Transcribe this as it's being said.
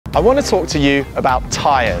I want to talk to you about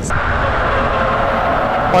tyres.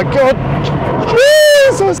 My God,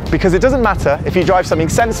 Jesus! Because it doesn't matter if you drive something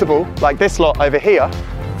sensible like this lot over here,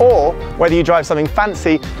 or whether you drive something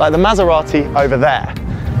fancy like the Maserati over there.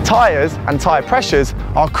 Tyres and tyre pressures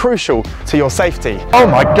are crucial to your safety. Oh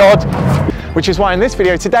my God! Which is why in this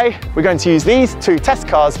video today, we're going to use these two test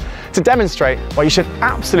cars to demonstrate why you should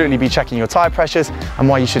absolutely be checking your tyre pressures and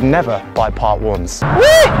why you should never buy part ones.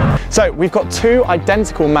 Woo! So we've got two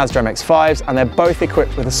identical Mazda MX-5s and they're both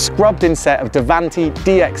equipped with a scrubbed in set of Davanti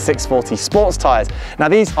DX640 sports tyres. Now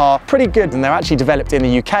these are pretty good and they're actually developed in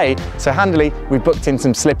the UK, so handily we've booked in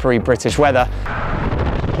some slippery British weather.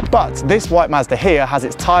 But this white Mazda here has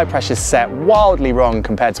its tyre pressures set wildly wrong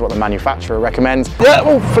compared to what the manufacturer recommends. Yeah,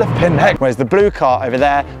 oh, flipping heck. Whereas the blue car over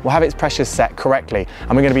there will have its pressures set correctly. And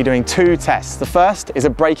we're going to be doing two tests. The first is a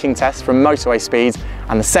braking test from motorway speeds,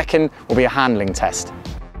 and the second will be a handling test.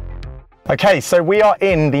 Okay, so we are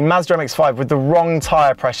in the Mazda MX-5 with the wrong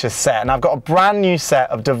tyre pressure set, and I've got a brand new set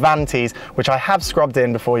of Davantis, which I have scrubbed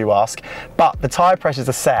in before you ask, but the tyre pressures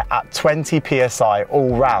are set at 20 PSI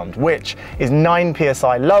all round, which is 9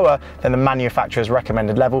 PSI lower than the manufacturer's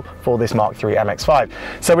recommended level for this Mark III MX-5.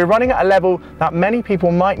 So we're running at a level that many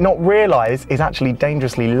people might not realise is actually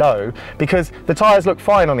dangerously low, because the tyres look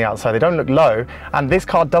fine on the outside, they don't look low, and this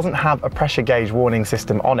car doesn't have a pressure gauge warning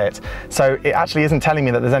system on it, so it actually isn't telling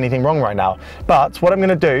me that there's anything wrong right now. But what I'm going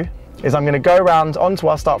to do is I'm going to go around onto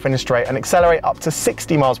our start finish straight and accelerate up to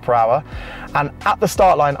 60 miles per hour, and at the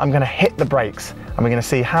start line I'm going to hit the brakes and we're going to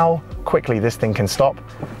see how quickly this thing can stop,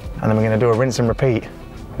 and then we're going to do a rinse and repeat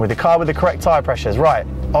with the car with the correct tyre pressures. Right,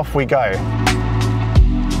 off we go.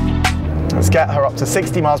 Let's get her up to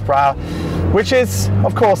 60 miles per hour, which is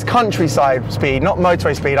of course countryside speed, not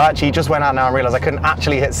motorway speed. I actually just went out now and realised I couldn't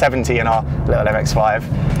actually hit 70 in our little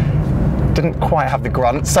MX-5. Didn't quite have the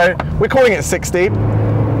grunt, so we're calling it 60.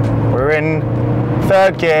 We're in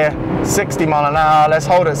third gear, 60 mile an hour. Let's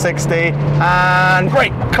hold at 60 and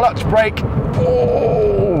brake, clutch, brake.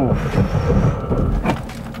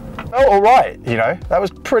 Oh, all right, you know, that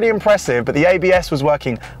was pretty impressive, but the ABS was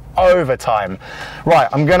working overtime. Right,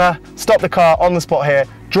 I'm gonna stop the car on the spot here,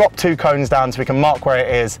 drop two cones down so we can mark where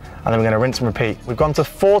it is, and then we're gonna rinse and repeat. We've gone to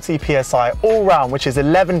 40 PSI all round, which is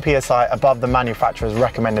 11 PSI above the manufacturer's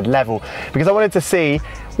recommended level, because I wanted to see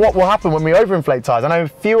what will happen when we overinflate tyres. I know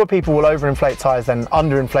fewer people will overinflate tyres than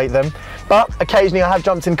underinflate them, but occasionally I have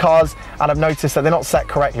jumped in cars and I've noticed that they're not set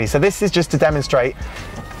correctly. So this is just to demonstrate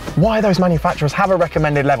why those manufacturers have a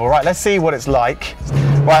recommended level. Right, let's see what it's like.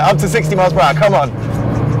 Right, up to 60 miles per hour, come on.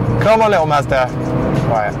 Come on, little Mazda.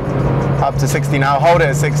 Right, up to 60 now, hold it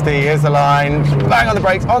at 60, here's the line, bang on the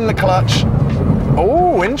brakes, on the clutch.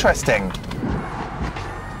 Oh, interesting.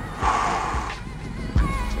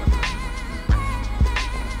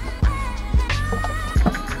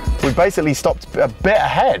 We basically stopped a bit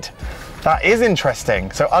ahead. That is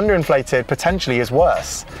interesting. So underinflated potentially is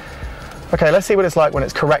worse. Okay, let's see what it's like when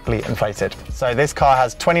it's correctly inflated. So this car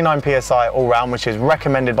has 29 PSI all round, which is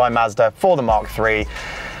recommended by Mazda for the Mark III.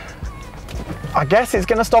 I guess it's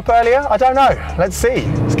going to stop earlier. I don't know. Let's see.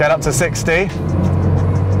 Let's get up to 60.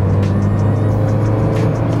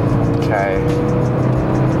 Okay.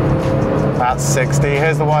 That's 60.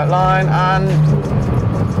 Here's the white line and...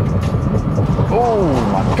 oh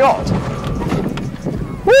my God.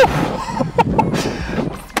 Woo!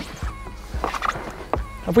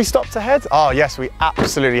 Have we stopped ahead? Oh yes, we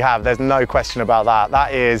absolutely have. There's no question about that.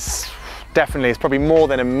 That is... definitely, it's probably more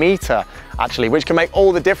than a metre actually, which can make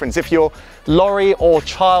all the difference. If your lorry or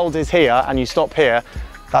child is here and you stop here,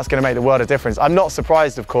 that's going to make the world of difference. I'm not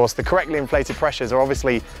surprised, of course. The correctly inflated pressures are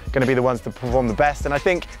obviously going to be the ones that perform the best. And I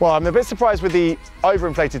think, well, I'm a bit surprised with the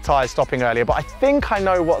overinflated tyres stopping earlier, but I think I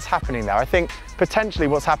know what's happening there. I think potentially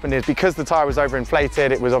what's happened is because the tyre was overinflated,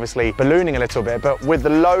 it was obviously ballooning a little bit, but with the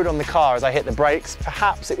load on the car as I hit the brakes,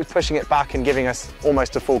 perhaps it was pushing it back and giving us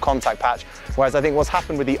almost a full contact patch. Whereas I think what's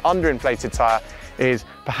happened with the underinflated tyre is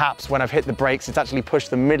perhaps when I've hit the brakes, it's actually pushed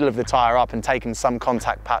the middle of the tyre up and taken some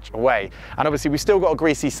contact patch away. And obviously we've still got a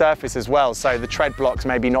greasy surface as well, so the tread blocks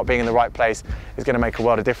maybe not being in the right place is going to make a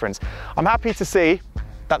world of difference. I'm happy to see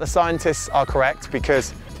that the scientists are correct,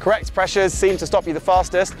 because correct pressures seem to stop you the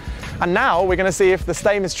fastest. And now we're going to see if the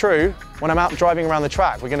same is true when I'm out driving around the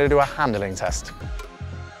track. We're going to do a handling test.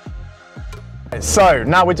 So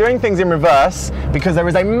now we're doing things in reverse because there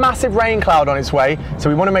is a massive rain cloud on its way, so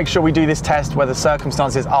we want to make sure we do this test where the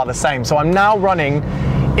circumstances are the same. So I'm now running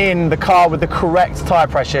in the car with the correct tyre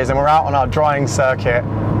pressures and we're out on our drying circuit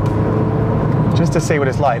just to see what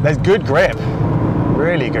it's like. There's good grip,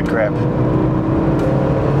 really good grip.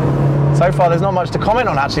 So far there's not much to comment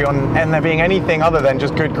on actually on there being anything other than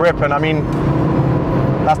just good grip, and I mean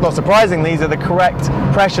That's not surprising, these are the correct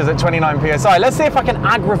pressures at 29 psi. Let's see if I can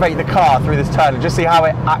aggravate the car through this turn and just see how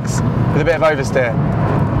it acts with a bit of oversteer.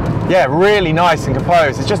 Yeah, really nice and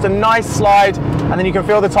composed. It's just a nice slide, and then you can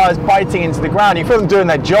feel the tyres biting into the ground. You feel them doing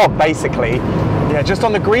their job, basically. Yeah, just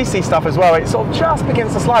on the greasy stuff as well, it sort of just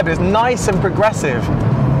begins to slide, but it's nice and progressive.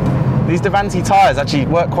 These Davanti tyres actually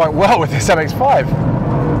work quite well with this MX-5.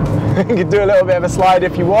 You can do a little bit of a slide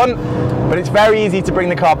if you want, but it's very easy to bring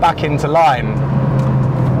the car back into line.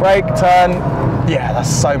 Brake, turn, yeah, that's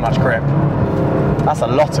so much grip. That's a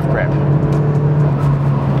lot of grip.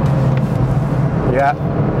 Yeah.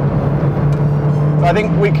 I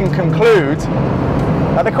think we can conclude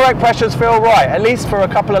that the correct pressures feel right, at least for a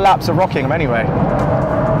couple of laps of rocking them anyway.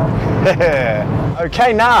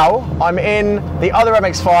 Okay, now I'm in the other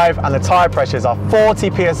MX-5 and the tyre pressures are 40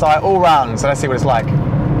 psi all round, so let's see what it's like.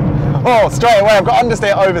 Oh, straight away I've got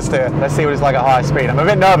understeer, oversteer. Let's see what it's like at high speed. I'm a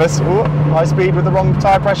bit nervous. Ooh, high speed with the wrong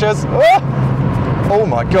tyre pressures. Oh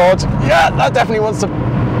my God. Yeah, that definitely wants to...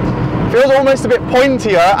 Feels almost a bit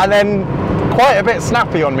pointier and then quite a bit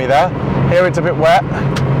snappy on me there. Here it's a bit wet.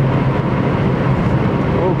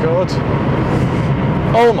 Oh God.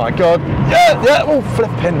 Oh my God. Yeah, yeah, oh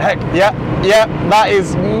flipping heck. Yeah, yeah, that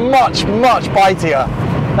is much, much bitier.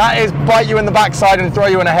 That is bite you in the backside and throw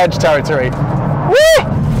you in a hedge territory. Woo!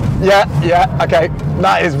 Yeah, yeah, okay.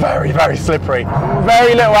 That is very, very slippery.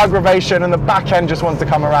 Very little aggravation and the back end just wants to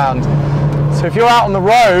come around. So if you're out on the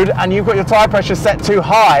road and you've got your tyre pressure set too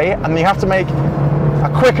high and you have to make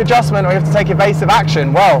a quick adjustment or you have to take evasive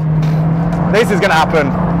action, well, this is going to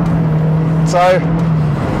happen. So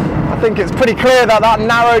I think it's pretty clear that that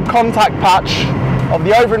narrowed contact patch of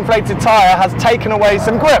the overinflated tyre has taken away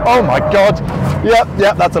some grip. Oh my God. Yep,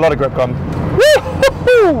 yep, that's a lot of grip gone.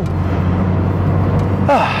 Woo-hoo-hoo!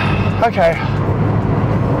 Okay,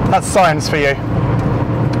 that's science for you.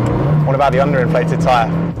 What about the underinflated tyre?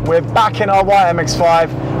 We're back in our white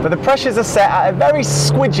MX-5, but the pressures are set at a very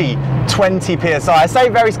squidgy 20 psi. I say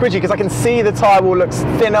very squidgy because I can see the tyre wall looks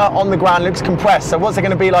thinner on the ground, looks compressed. So what's it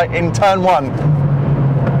going to be like in turn one?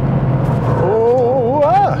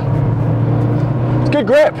 Oh, it's good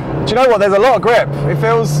grip. Do you know what? There's a lot of grip. It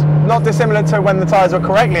feels not dissimilar to when the tyres were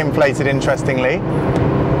correctly inflated, interestingly.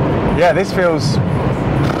 Yeah, this feels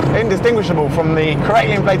indistinguishable from the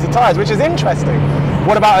correctly inflated tyres, which is interesting.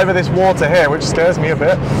 What about over this water here, which scares me a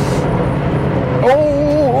bit?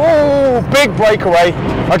 Oh, big breakaway.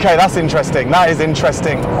 Okay, that's interesting. That is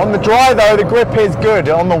interesting. On the dry though, the grip is good.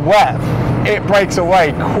 On the wet, it breaks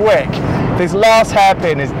away quick. This last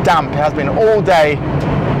hairpin is damp. It has been all day.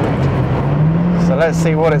 So let's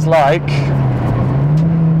see what it's like.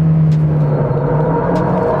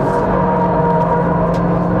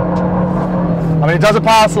 I mean, it does a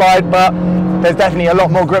power slide, but there's definitely a lot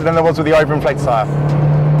more grip than there was with the overinflated tyre.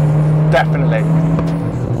 Definitely.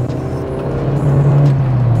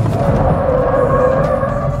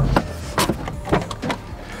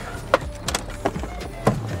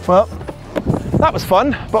 Well, that was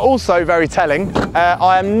fun, but also very telling.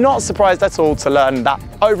 I am not surprised at all to learn that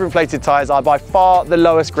overinflated tyres are by far the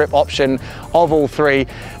lowest grip option of all three,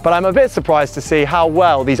 but I'm a bit surprised to see how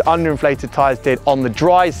well these underinflated tyres did on the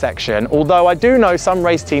dry section, although I do know some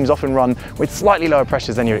race teams often run with slightly lower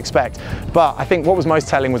pressures than you expect. But I think what was most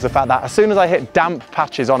telling was the fact that as soon as I hit damp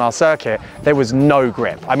patches on our circuit, there was no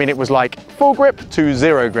grip. I mean, it was like full grip to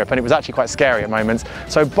zero grip, and it was actually quite scary at moments.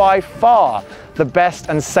 So by far, the best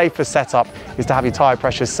and safest setup is to have your tyre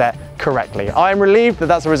pressures set correctly. I am relieved that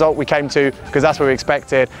that's the result we came to, because that's what we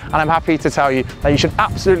expected, and I'm happy to tell you that you should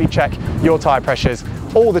absolutely check your tyre pressures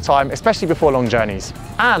all the time, especially before long journeys.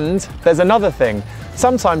 And there's another thing.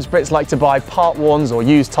 Sometimes Brits like to buy part worns or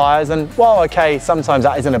used tyres, and while okay, sometimes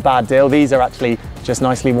that isn't a bad deal, these are actually just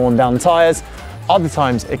nicely worn down tyres. Other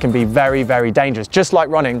times it can be very, very dangerous, just like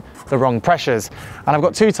running the wrong pressures. And I've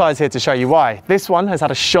got two tyres here to show you why. This one has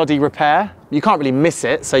had a shoddy repair. You can't really miss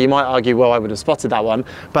it, so you might argue, well, I would have spotted that one.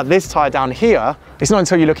 But this tyre down here, it's not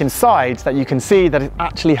until you look inside that you can see that it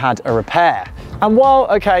actually had a repair. And while,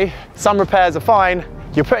 okay, some repairs are fine,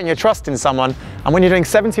 you're putting your trust in someone, and when you're doing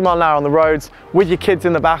 70 miles an hour on the roads with your kids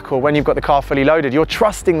in the back, or when you've got the car fully loaded, you're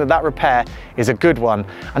trusting that that repair is a good one.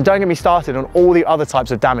 And don't get me started on all the other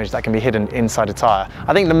types of damage that can be hidden inside a tyre.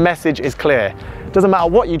 I think the message is clear. It doesn't matter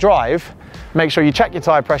what you drive, make sure you check your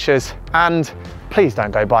tyre pressures, and please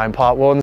don't go buying part worns.